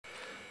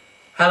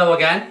Hello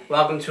again,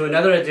 welcome to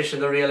another edition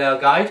of the Real Ale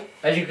Guide.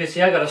 As you can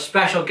see, I got a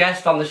special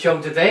guest on the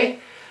show today.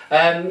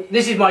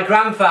 This is my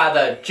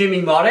grandfather,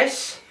 Jimmy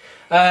Morris.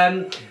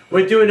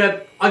 We're doing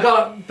I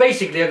got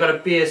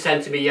a beer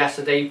sent to me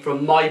yesterday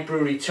from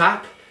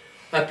MyBreweryTap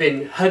up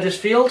in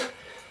Huddersfield.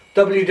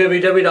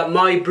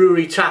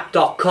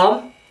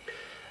 www.mybrewerytap.com.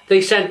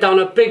 They sent down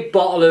a big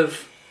bottle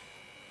of,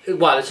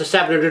 well, it's a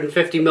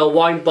 750ml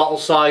wine bottle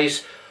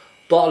size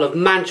bottle of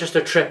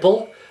Manchester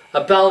Triple,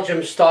 a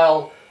Belgium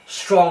style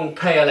strong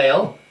pale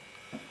ale.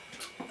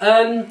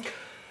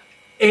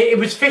 It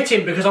was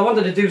fitting because I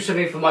wanted to do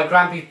something for my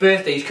grandpa's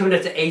birthday. He's coming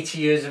up to 80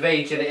 years of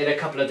age in a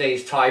couple of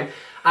days' time,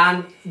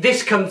 and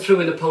this come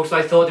through in the post.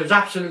 I thought it was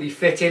absolutely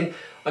fitting.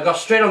 I got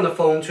straight on the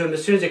phone to him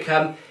as soon as it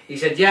come. He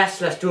said, yes,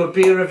 let's do a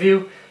beer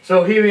review.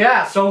 So here we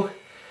are. So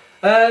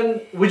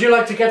would you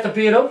like to get the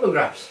beer open,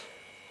 Graps?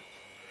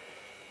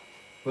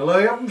 Well,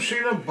 I haven't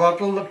seen a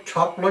bottle that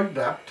top like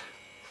that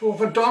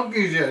for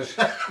donkeys years.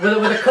 with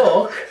a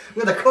cork?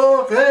 With a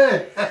cork,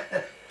 eh?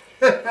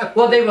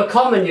 Well, they were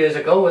common years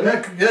ago, weren't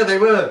they? Yeah, they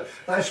were.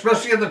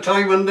 Especially at the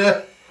time when...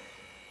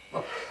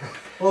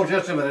 oh,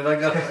 just a minute, I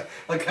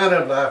can't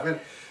help laughing.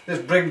 This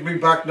brings me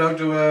back now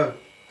to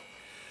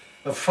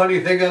a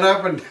funny thing that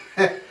happened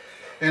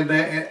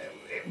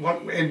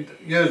in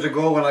years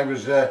ago when I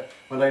was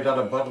when I'd had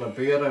a bottle of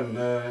beer,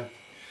 and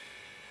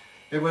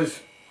it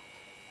was...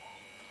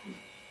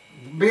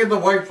 Me and the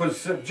wife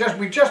was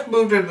we just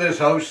moved into this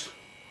house.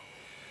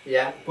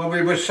 Yeah. When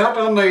we were sat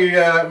on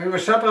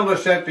the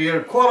set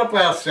here,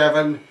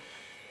 7:15,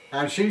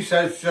 and she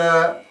says,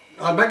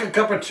 "I'll make a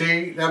cup of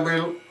tea, then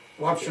we'll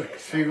watch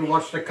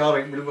the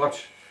curry. We'll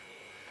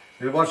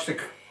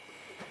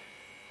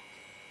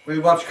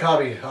watch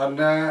curry." And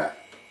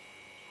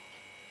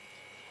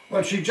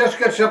well, she just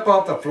gets up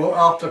off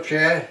the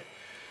chair,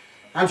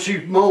 and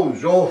she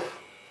moans. Oh,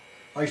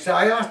 I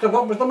asked her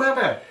what was the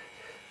matter.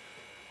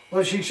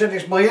 Well, she said,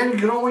 it's my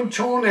ingrowing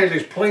toenail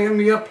is playing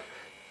me up.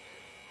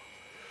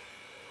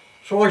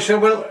 So I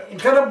said, well,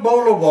 get a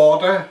bowl of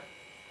water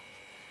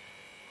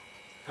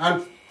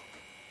and...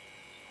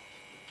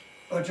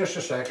 Oh, just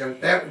a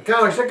second.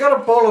 I said, get a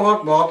bowl of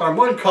hot water and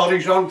while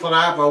curry's on for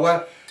half an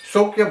hour,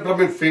 soak your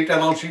blooming feet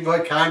and I'll see if I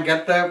can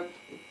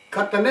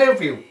cut the nail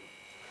for you.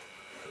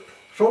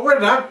 So with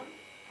that,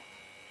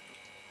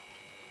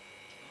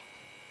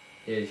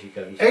 here she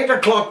comes. 8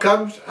 o'clock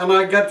comes and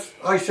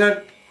I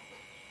said,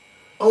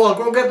 oh, I'll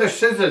go get the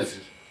scissors.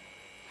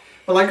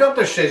 Well, I got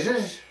the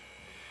scissors,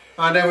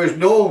 and there was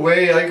no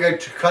way I could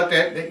cut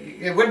it.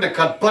 It wouldn't have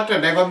cut butter,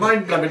 never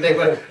mind. They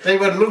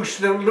were loose.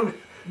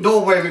 No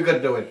way we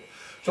could do it.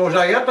 So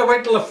I had to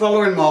wait till the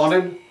following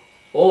morning.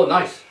 Oh,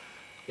 nice.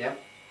 Yeah.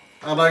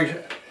 And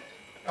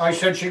I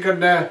said she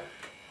can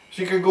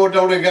go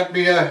down and get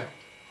me a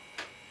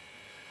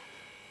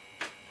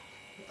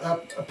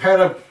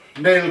pair of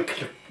nail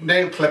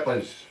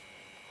clippers.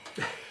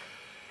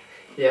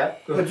 Yeah.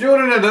 But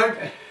during the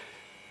night,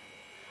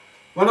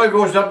 when I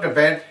goes up to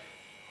bed,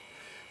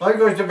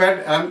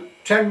 and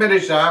 10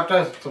 minutes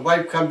after, the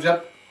wife comes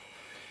up.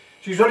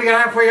 She's only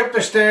halfway up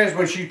the stairs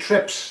when she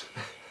trips.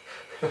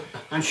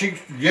 And she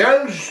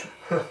yells.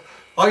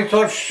 I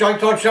thought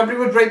somebody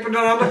was raping her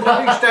on the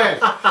bloody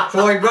stairs.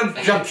 So I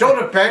jumps out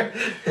of bed,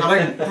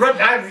 and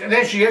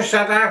there she is,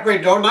 sat halfway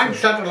down, I'm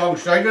sat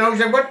alongside, and I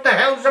said, what the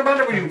hell's the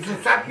matter with you? She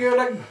sat here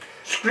like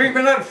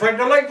screaming out,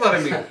 frightened the life out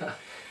of me.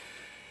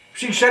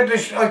 She said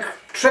I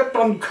tripped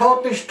and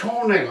caught this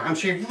toenail, and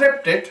she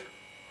ripped it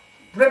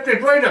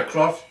right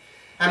across,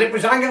 and it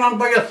was hanging on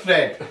by a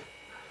thread.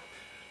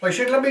 I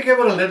said, let me give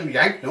it a little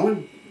yank now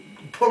and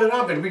pull it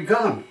off, it'll be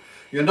gone.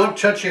 You're not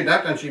touching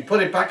that, and she put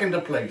it back into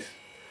place.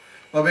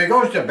 Well, we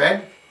goes to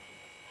bed,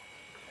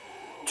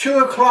 2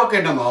 o'clock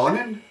in the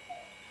morning,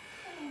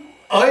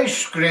 I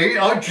scream,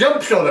 I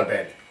jumps out of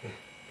bed,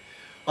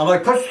 and I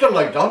puts the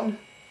light on,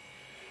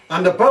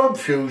 and the bulb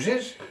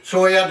fuses,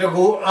 so I had to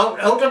go out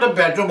of the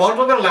bedroom,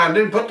 onto the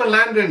landing, put the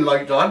landing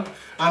light on,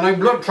 and I'm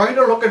trying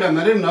to look at a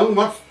minute now,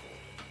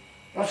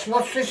 what's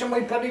this in my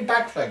bloody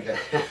backside here?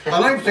 And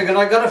I'm thinking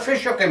I got a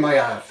fish hook in my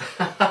ass.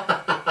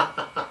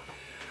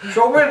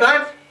 So with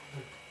that,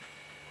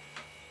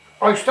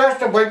 I started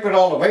to wipe it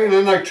all away, and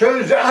then I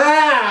turned it,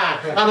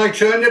 and I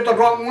turned it the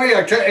wrong way,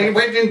 it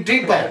went in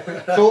deeper.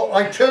 So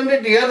I turned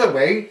it the other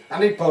way,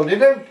 and he pulled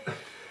it out.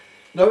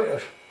 Now,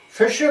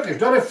 fish hook, it's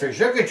not a fish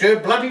hook, it's a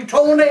bloody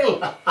toenail.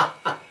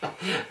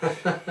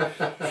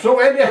 So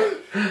anyway,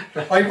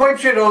 I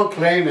wiped it all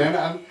clean in,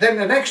 and then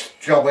the next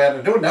job I had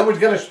to do now was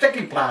get a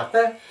sticky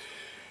plaster.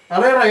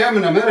 And there I am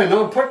in a minute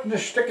now, putting the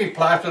sticky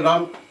plaster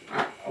on,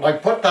 and I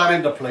put that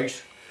into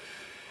place.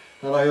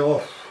 And I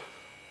go,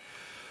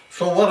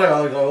 so what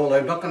I'm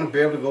not going to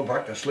be able to go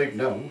back to sleep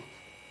now.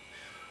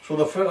 So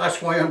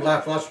that's why I'm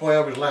laughing, that's why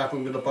I was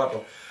laughing with the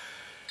bottle.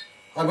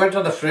 I went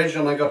to the fridge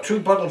and I got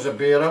 2 bottles of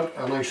beer out,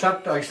 and I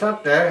sat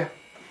there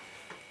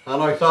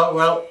and I thought,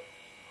 well,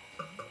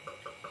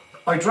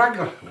 I drank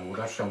it. Oh,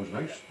 that sounds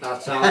nice.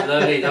 That sounds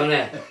lovely, don't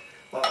it?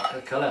 What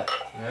a colour.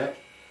 Yeah.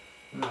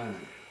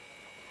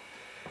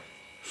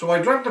 So I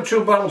drank the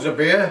 2 bottles of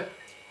beer,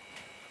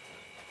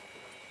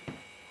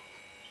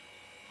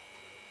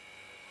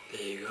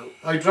 There you go.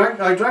 I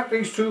drank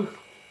these two.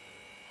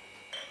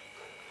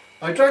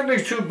 I drank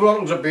these 2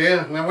 bottles of beer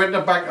and I went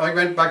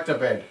back to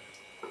bed.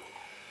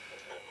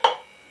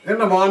 In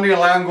the morning the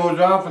alarm goes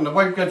off and the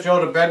wife gets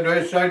out of bed to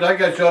her side, I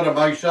get out of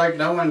my side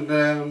now,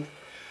 and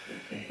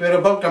we're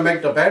about to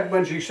make the bed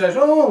when she says,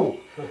 "Oh,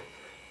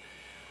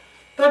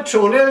 that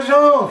toenail's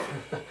off."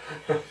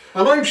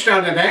 And I'm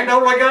standing there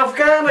now like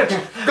Afghan. It's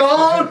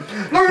gone.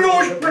 No,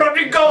 it's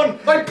bloody gone.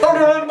 I put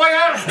it in my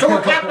ass 2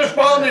 o'clock this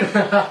morning.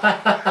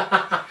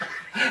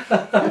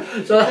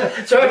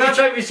 So every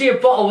time you see a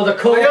bottle with a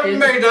cork I haven't in...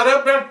 made that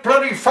up. That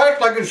bloody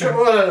fact I can show.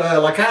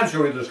 Well, I can't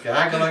show you this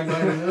guy.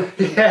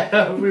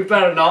 Yeah, we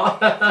better not.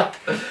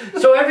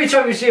 So every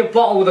time you see a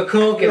bottle with a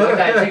cork in like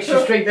that, it takes you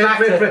straight back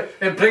to...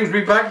 It brings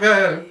me back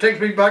there. Takes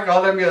me back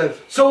all them years.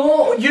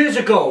 So years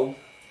ago,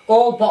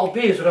 all bottled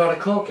beers without a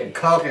cork in?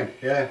 Corking,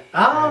 yeah.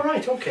 Ah, yeah.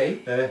 Right, okay.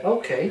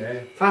 Okay,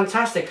 yeah.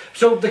 Fantastic.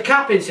 So the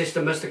capping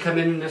system must have come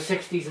in the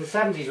 60s and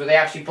 70s where they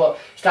actually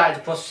started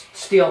to put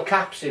steel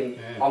caps in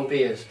on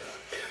beers.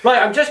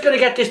 Right, I'm just going to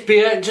get this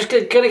beer, just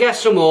going to get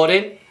some more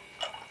in.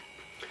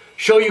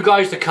 Show you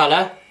guys the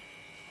colour.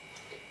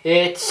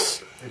 It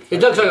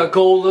looks like a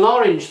golden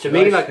orange to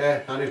me. Nice, like,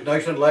 yeah, and it's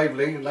nice and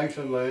lively,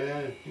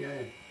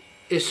 yeah.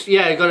 It's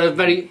got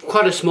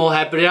quite a small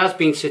head, but it has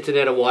been sitting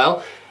there a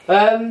while.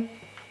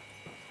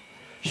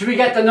 Should we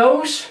get the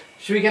nose?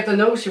 Should we get the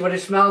nose? See what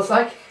it smells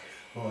like?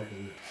 Oh,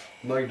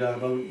 my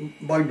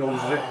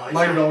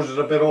nose is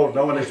a bit old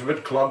now and it's a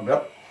bit clogged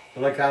up,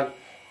 and I can't.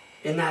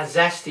 In that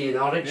zesty and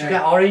orange, Yeah. you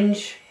get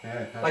orange,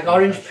 Yeah, like nice.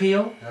 orange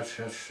peel. That's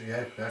nice.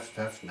 That's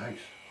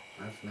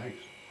nice.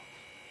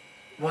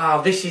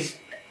 Wow, this is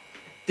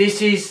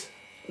 9%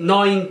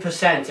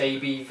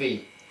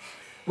 ABV.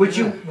 Would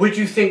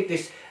you think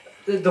this,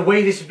 the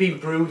way this has been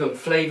brewed and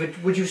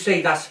flavoured, would you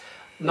say that's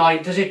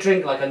 9? Does it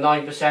drink like a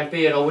 9%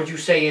 beer, or would you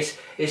say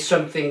it's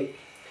something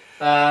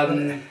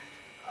a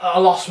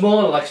lot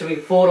smaller, like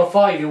something 4 or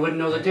 5? You wouldn't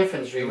know the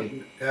difference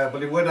really. Yeah,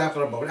 but it would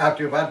after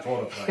you've had 4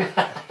 or 5.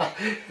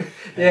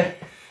 Yeah.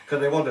 Because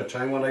there was a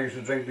time when I used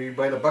to drink these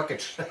by the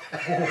buckets.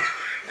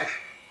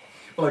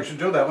 Well, I used to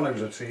do that when I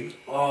was at sea.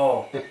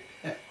 Oh.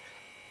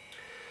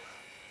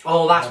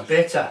 Oh, that's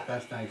bitter.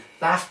 That's nice.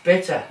 That's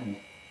bitter.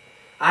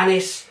 And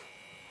it's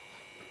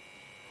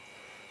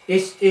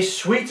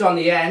sweet on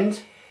the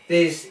end.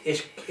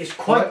 It's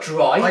quite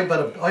dry. I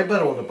better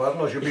hold the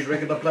bottle, I should be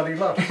drinking the bloody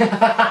lot.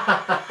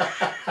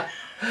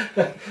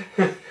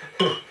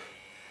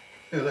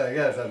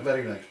 Yes, that's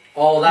very nice.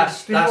 Oh,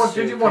 that's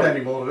Did you want any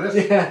more of this?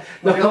 Yeah.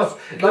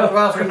 Not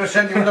asking to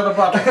send you another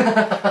bottle.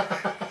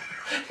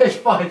 It's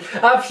fine.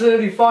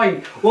 Absolutely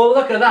fine. Well,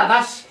 look at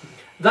that.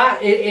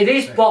 It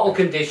is bottle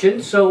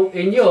conditioned. So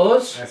in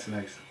yours, That's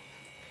nice.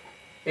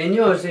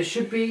 there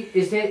should be.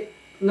 Is there?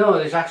 No,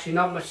 there's actually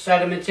not much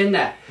sediment in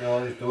there.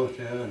 No, it's not.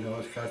 Yeah, no,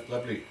 it's quite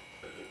lovely.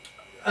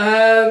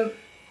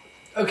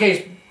 Okay,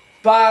 it's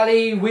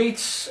barley,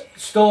 wheats,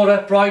 stored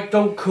upright,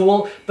 don't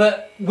cool.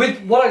 But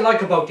with what I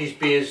like about these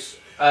beers,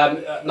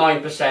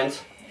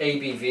 9%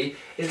 ABV,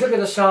 is look at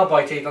the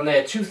sell-by date on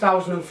there,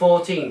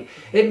 2014.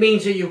 It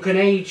means that you can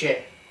age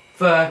it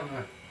for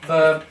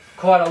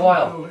quite a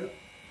while.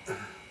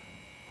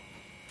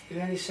 Is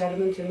there any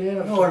sediment in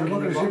there? No, I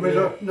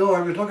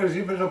was looking to see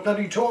if there's a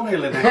bloody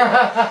toenail in it.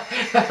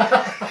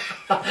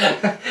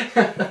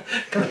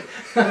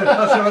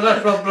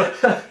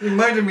 That's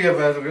reminded me of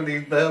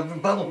the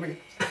bottle. There's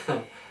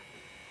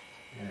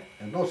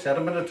no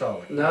sediment at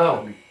all.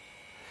 No.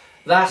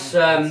 That is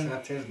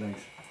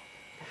nice.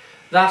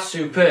 That's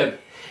superb.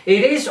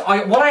 It is.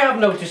 What I have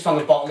noticed on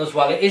the bottle as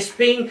well.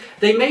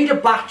 They made a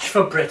batch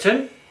for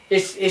Britain.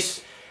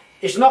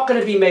 It's not going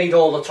to be made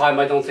all the time,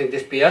 I don't think,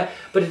 this beer.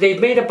 But they've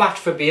made a batch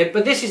for beer.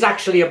 But this is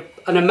actually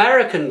an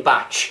American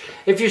batch.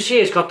 If you see,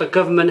 it's got the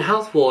government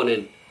health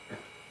warning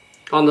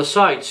on the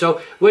side. So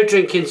we're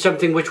drinking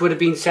something which would have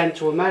been sent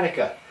to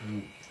America.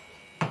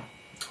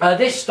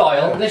 This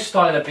style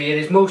of beer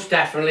is most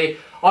definitely,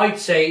 I'd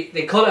say,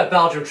 they call it a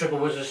Belgian triple,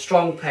 which is a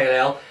strong pale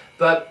ale.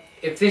 But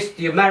if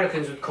the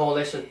Americans would call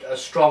this a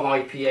strong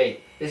IPA.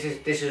 This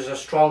is a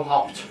strong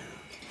hopped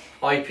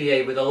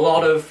IPA with a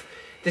lot of.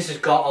 This has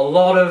got a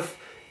lot of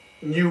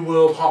New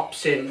World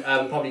hops in,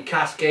 probably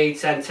Cascade,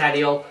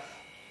 Centennial,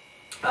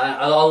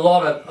 a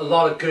lot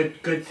of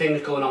good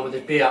things going on with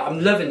this beer. I'm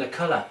loving the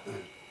colour.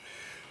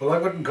 Well, I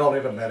wouldn't call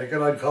it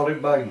American, I'd call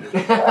it mine.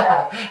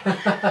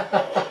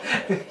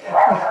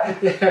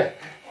 Yeah.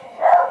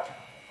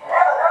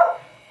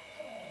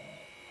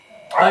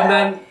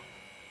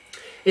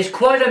 It's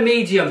quite a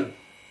medium.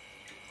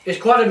 It's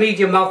quite a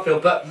medium mouthfeel,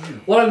 but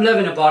what I'm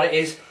loving about it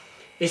is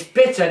it's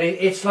bitter.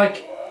 It's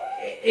like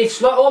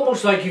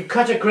almost like you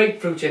cut a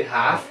grapefruit in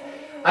half,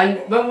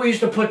 and when we used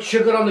to put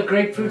sugar on the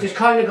grapefruit, it's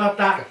kind of got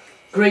that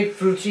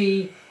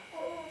grapefruity,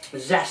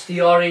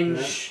 zesty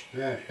orange.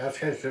 Yeah, that's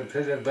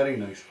very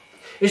nice.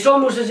 It's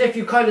almost as if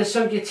you kind of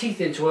sunk your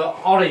teeth into an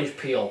orange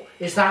peel.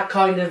 It's that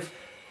kind of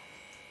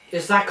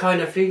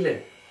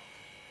feeling.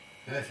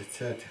 Yes, it's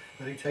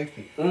very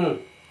tasty.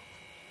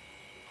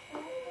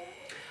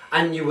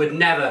 And you would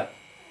never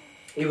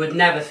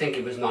think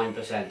it was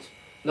 9%.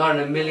 Not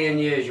in a million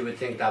years you would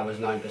think that was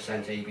 9%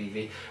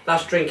 ABV.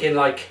 That's drinking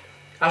like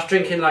a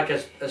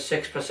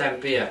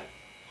 6% beer.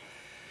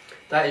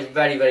 That is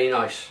very, very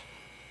nice.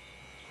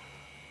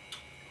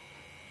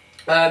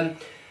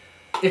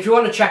 If you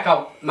want to check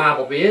out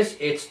Marble Beers,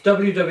 it's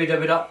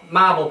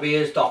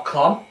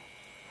www.marblebeers.com.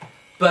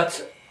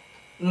 But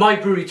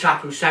MyBreweryTap,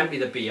 who sent me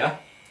the beer,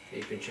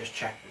 you can just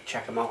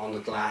check them out on the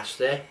glass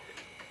there.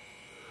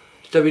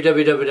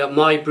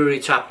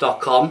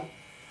 www.mybrewerytap.com.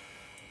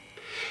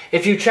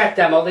 If you check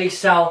them out, they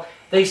sell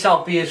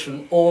beers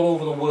from all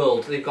over the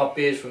world. They've got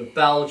beers from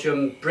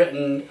Belgium,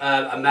 Britain,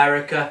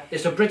 America.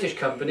 It's a British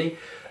company.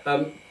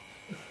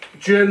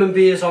 German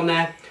beers on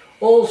there.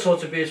 All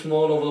sorts of beers from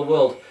all over the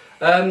world.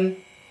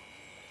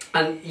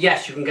 And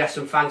yes, you can get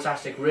some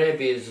fantastic rare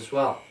beers as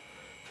well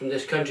from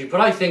this country. But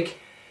I think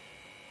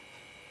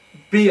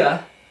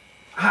beer,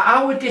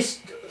 how would this,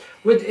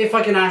 if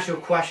I can ask you a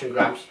question,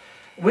 Gramps,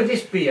 with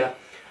this beer,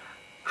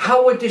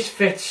 how would this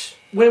fit?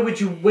 Where would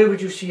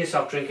you see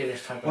yourself drinking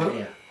this type of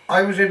beer?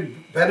 I was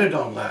in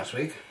Benidorm last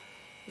week.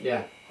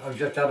 Yeah. I was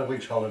just had a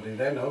week's holiday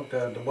then.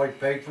 The wife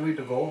paid for me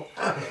to go.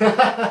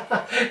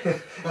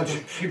 And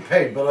she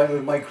paid, but I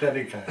was my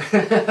credit card.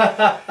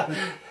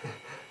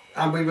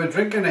 And we were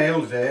drinking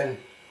ales there,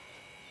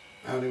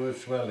 and it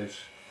was, well, it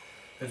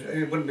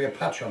wouldn't be a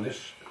patch on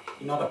this,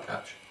 not a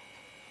patch,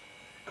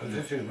 because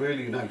this is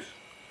really nice.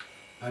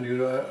 And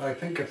I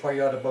think if I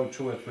had about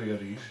 2 or 3 of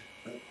these,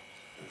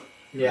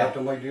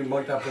 you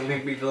might have to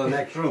leave me to the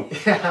next room.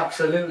 Yeah,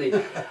 absolutely,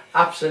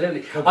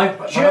 absolutely. I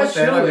was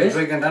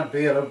drinking that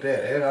beer out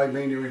there. I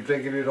mean, you were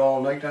drinking it all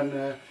night,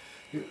 and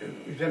you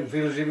didn't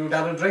feel as if you'd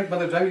had a drink by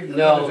the time you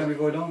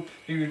go down.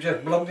 You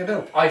just blunked it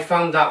out. I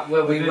found that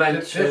when we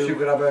went to... You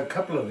could have a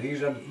couple of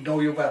these and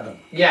know you've had them.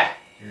 Yeah.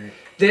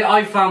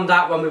 I found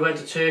that when we went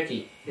to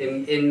Turkey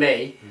in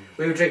May.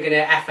 We were drinking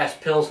a FS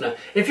Pilsner.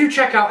 If you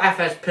check out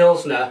FS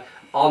Pilsner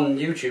on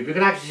YouTube, you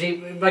can actually see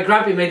my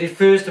grandpa made his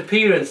first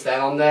appearance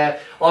then on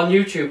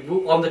YouTube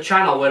on the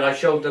channel where I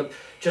showed them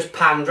just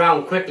panned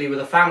round quickly with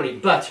a family.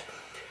 But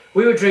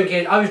I was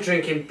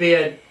drinking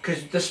beer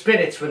because the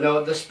spirits were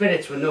no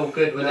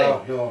good, were they?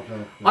 No.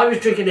 I was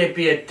drinking their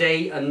beer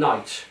day and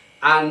night,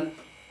 and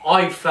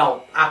I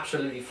felt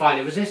absolutely fine.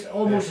 It was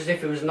almost as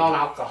if it was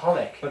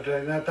non-alcoholic. But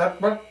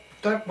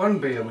that one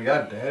beer we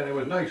had there, it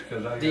was nice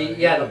because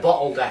the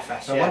bottled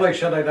FS. And when I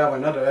said I'd have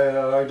another,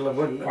 I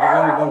wouldn't. There was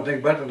only one thing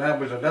better than that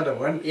was another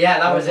one. Yeah,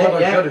 that was it.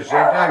 I should have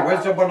said, "Hey,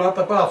 where's the one at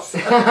the boss?"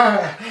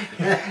 Yeah.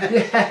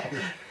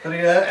 But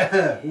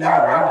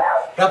never mind.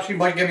 Perhaps he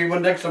might give me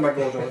one next time I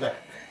go over there.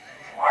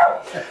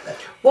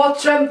 What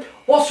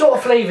sort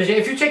of flavour is it?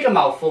 If you take a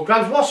mouthful,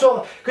 Grams, what sort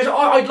of... Because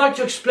I'd like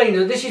to explain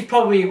that this is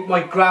probably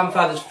my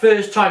grandfather's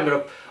first time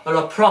at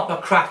a proper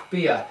craft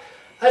beer.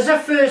 As a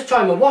first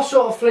timer, what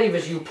sort of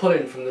flavours are you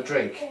pulling from the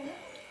drink,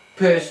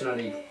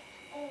 personally?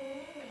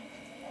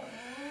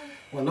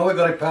 Well, now I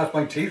got it past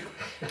my teeth.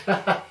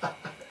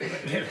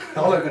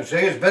 All I can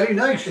say is very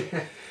nice.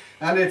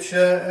 And it's...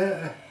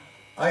 I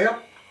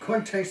haven't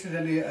quite tasted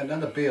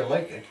another beer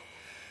like it.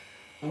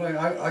 And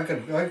I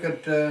could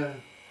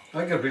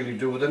really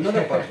do with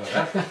another bottle of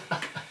that.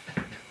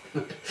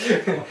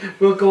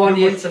 We'll go on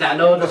the internet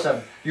and order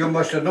some. You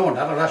must have known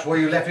that, or that's why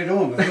you left it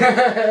home.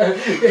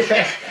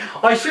 Yeah.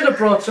 I should have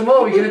brought some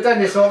more. We could have done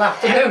this all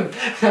afternoon.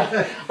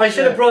 I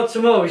should have brought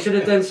some more. We should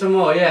have done some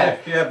more. Yeah.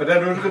 Yeah, but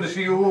then who's going to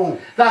see you home?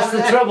 That's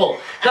the trouble.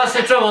 That's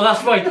the trouble.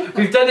 That's right.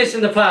 We've done this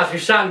in the past.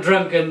 We've sat and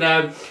drunk and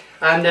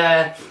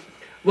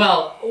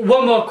well,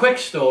 one more quick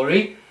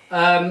story.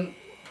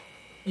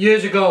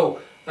 Years ago,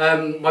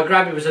 my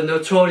granddad was a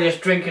notorious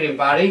drinker in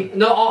Barry.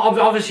 No,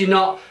 obviously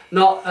not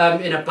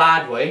in a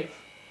bad way,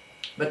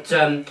 but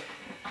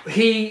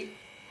somebody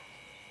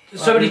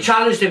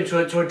challenged him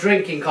to a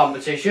drinking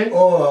competition.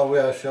 Oh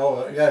yes,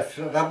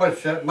 that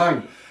was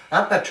mine.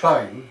 At the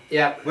time,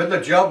 yeah, with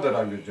the job that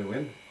I was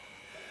doing,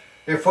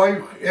 if I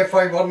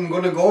wasn't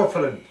going to go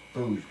for the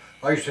booze,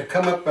 I used to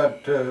come up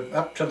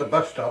to the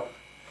bus stop.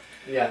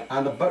 Yeah.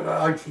 And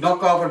I'd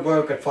knock off at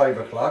work at 5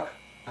 o'clock,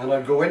 and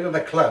I'd go into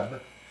the club.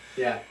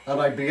 Yeah.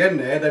 And I'd be in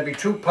there. There'd be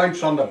 2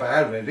 pints on the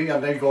bar ready,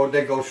 and they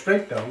go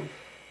straight down.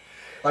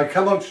 I'd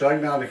come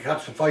outside now and I'd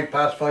catch the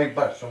 5:05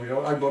 bus, so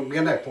I wouldn't be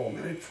in there 4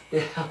 minutes.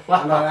 Yeah.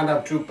 Wow. And I'd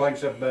have 2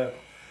 pints of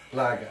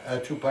lager,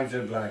 2 pints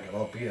of lager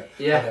or beer.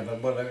 Yeah.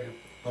 Whatever,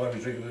 what I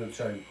was drinking at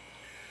the time.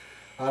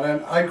 And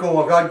then I'd go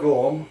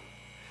home.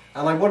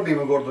 And I wouldn't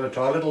even go to the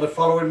toilet till the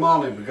following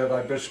morning because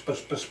I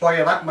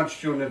perspire that much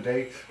during the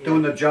day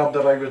doing the job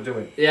that I was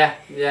doing. Yeah.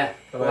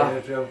 But Wow.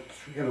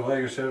 I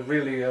used to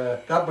really,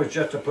 that was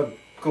just to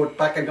go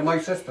back into my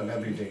system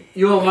every day.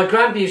 My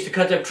grandpa used to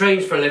cut up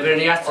trains for a living,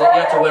 and he had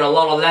to wear a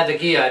lot of leather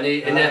gear. And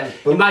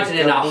imagine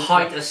in the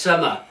height of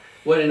summer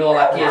wearing all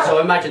that gear. So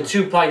imagine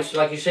 2 pints,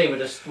 like you say,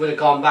 would have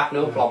gone back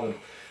no problem.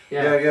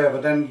 Yeah.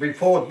 But then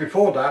before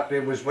that,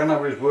 it was when I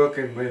was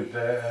working with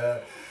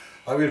the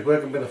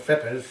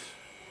fitters.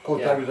 Of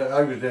course, I was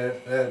the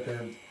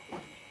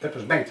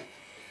fitter's mate.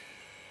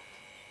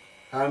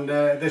 And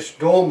this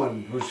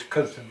doorman was,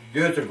 because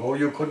years ago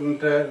you couldn't,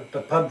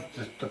 the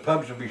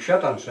pubs would be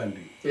shut on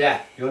Sunday.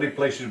 Yeah. The only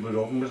places were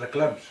open was the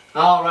clubs.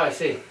 Oh, right, I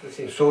see. I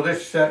see. So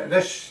this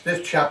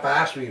chap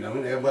asked me, well,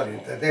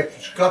 they're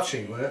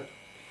Scotsy, were they?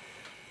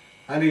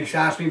 And he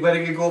asked me whether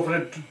he could go for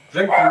a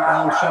drink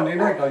on Sunday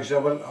night. I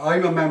said, well,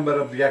 I'm a member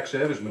of the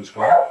ex-servicemen's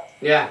club.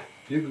 Yeah.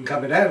 You can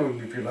come in there with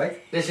me if you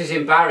like. This is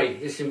in Barry.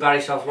 This is in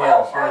Barry, South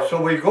Wales. Yeah.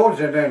 So we go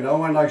in there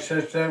now, and I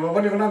said, well,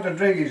 what are you going to have to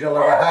drink? He said,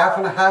 like a half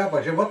and a half.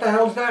 I said, what the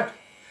hell's that?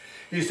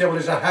 He said, well,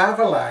 it's a half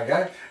a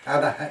lager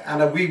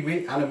and a wee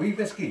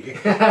whiskey.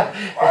 So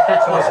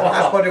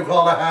that's what you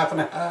call a half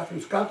and a half in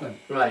Scotland.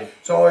 Right.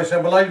 So I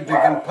said, well, I'm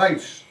drinking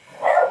pints.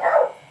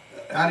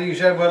 And he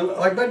said, well,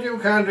 I bet you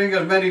can't drink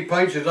as many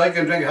pints as I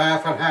can drink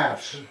half and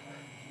halves.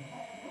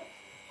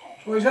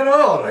 So I said,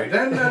 all right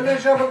then,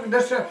 let's have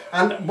a,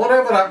 and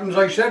whatever happens,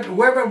 I said,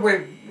 whoever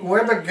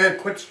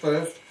quits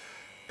first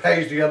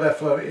pays the other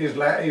for his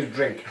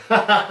drink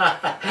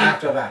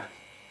after that.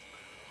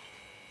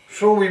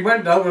 So we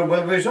went down, and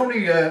well, there's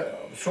only,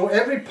 so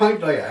every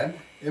pint I had,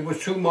 it was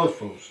 2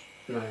 mouthfuls.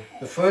 Right.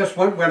 The first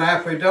one went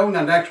halfway down,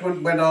 and the next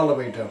one went all the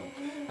way down.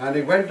 And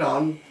it went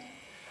on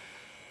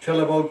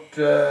till about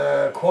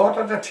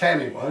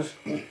 9:45 it was.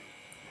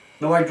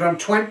 Now I drank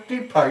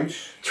 20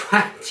 pints.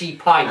 20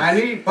 pints?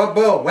 And but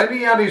when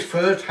he had his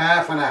first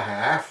half and a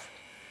half,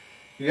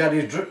 he had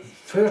his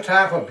first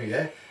half of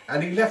beer,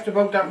 and he left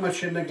about that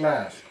much in the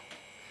glass.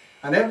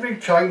 And every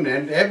time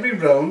then, every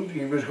round,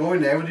 he was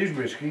going there with his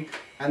whiskey,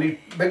 and he'd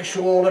make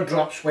sure all the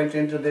drops went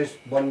into this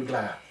one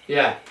glass.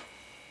 Yeah.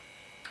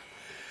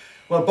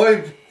 Well,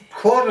 by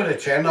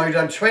 9:45, I'd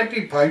had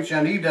 20 pints,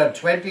 and he'd had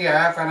 20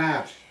 half and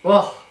halves.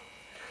 Well.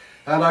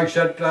 And I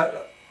said,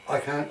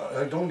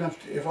 I don't have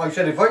to, if I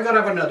got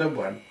to have another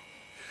one,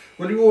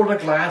 will you hold the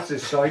glass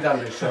this side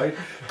and this side?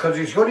 Because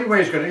it's the only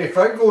way it's going to, if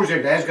I goes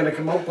in there, it's going to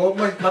come up both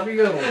my bloody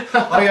girls.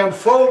 I am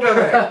full of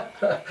it.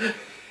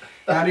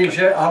 And he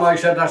said, and I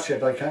said, that's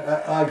it,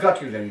 I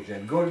got you then, he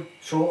said, good.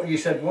 So he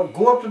said, well,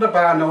 go up to the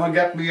bar now and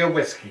get me a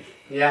whiskey.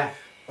 Yeah.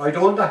 I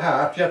don't want the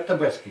half, just the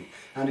whiskey.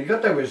 And he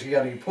got the whiskey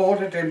and he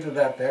poured it into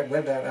that there,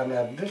 with that, and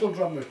a little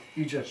drop of,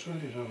 he just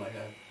swilled it on like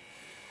that.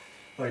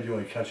 I do,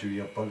 I catch you,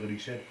 you bugger, he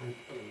said.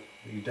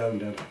 He's down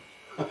there.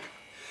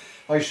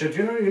 I said,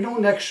 you know,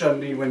 next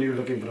Sunday when you're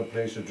looking for a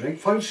place to drink,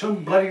 find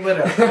some bloody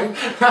weather.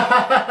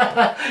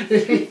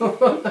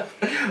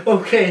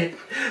 Okay,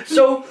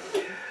 so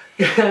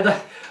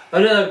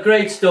another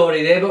great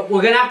story there, but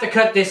we're gonna have to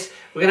cut this.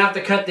 We're gonna have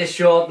to cut this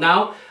short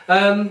now.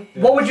 Yeah.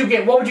 What would you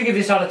give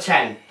this out of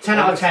 10? 10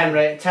 out of 10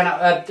 rate. 10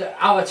 out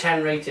of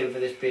 10 rating for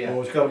this beer.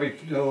 Oh, it's got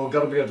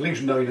to be at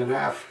least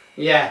 9.5.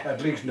 Yeah.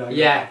 At least 9.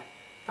 Yeah.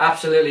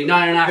 Absolutely,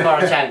 9.5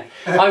 out of 10.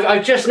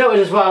 I've just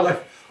noticed as well.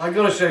 I've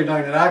got to say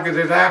 9.5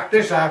 because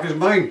this half is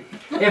mine.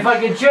 If I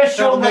could just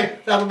show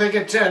that'll make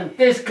it 10.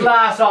 This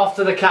glass off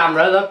to the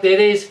camera, look, there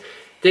is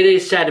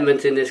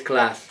sediment in this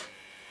glass.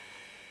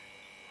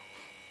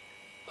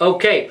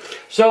 Okay,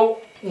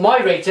 so my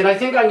rating, I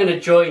think I'm going to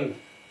join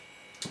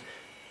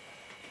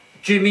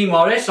Jimmy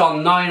Morris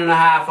on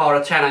 9.5 out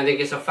of 10. I think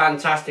it's a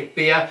fantastic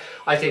beer.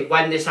 I think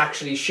when this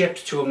actually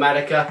ships to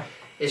America,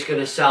 it's going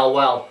to sell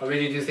well. I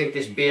really do think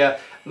this beer,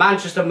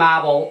 Manchester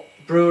Marble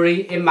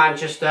Brewery in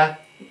Manchester,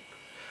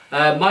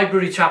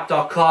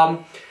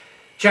 MyBreweryTap.com.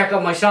 Check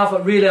out myself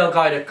at Real Ale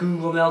Guide at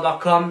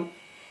googlemail.com.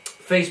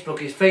 Facebook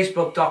is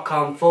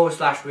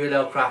facebook.com/Real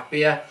Ale Craft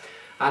Beer.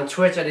 And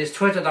Twitter is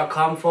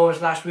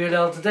twitter.com/Real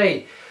Ale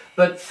Today.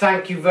 But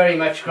thank you very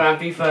much,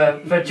 Grampy,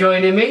 for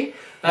joining me.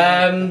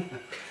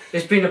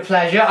 It's been a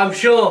pleasure. I'm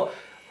sure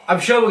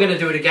we're going to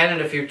do it again in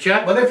the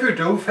future. Well, if you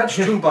do, fetch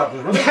 2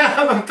 bottles.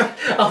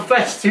 I'll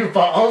fetch 2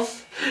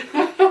 bottles.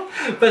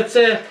 But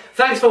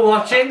thanks for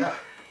watching,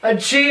 and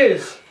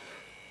cheers.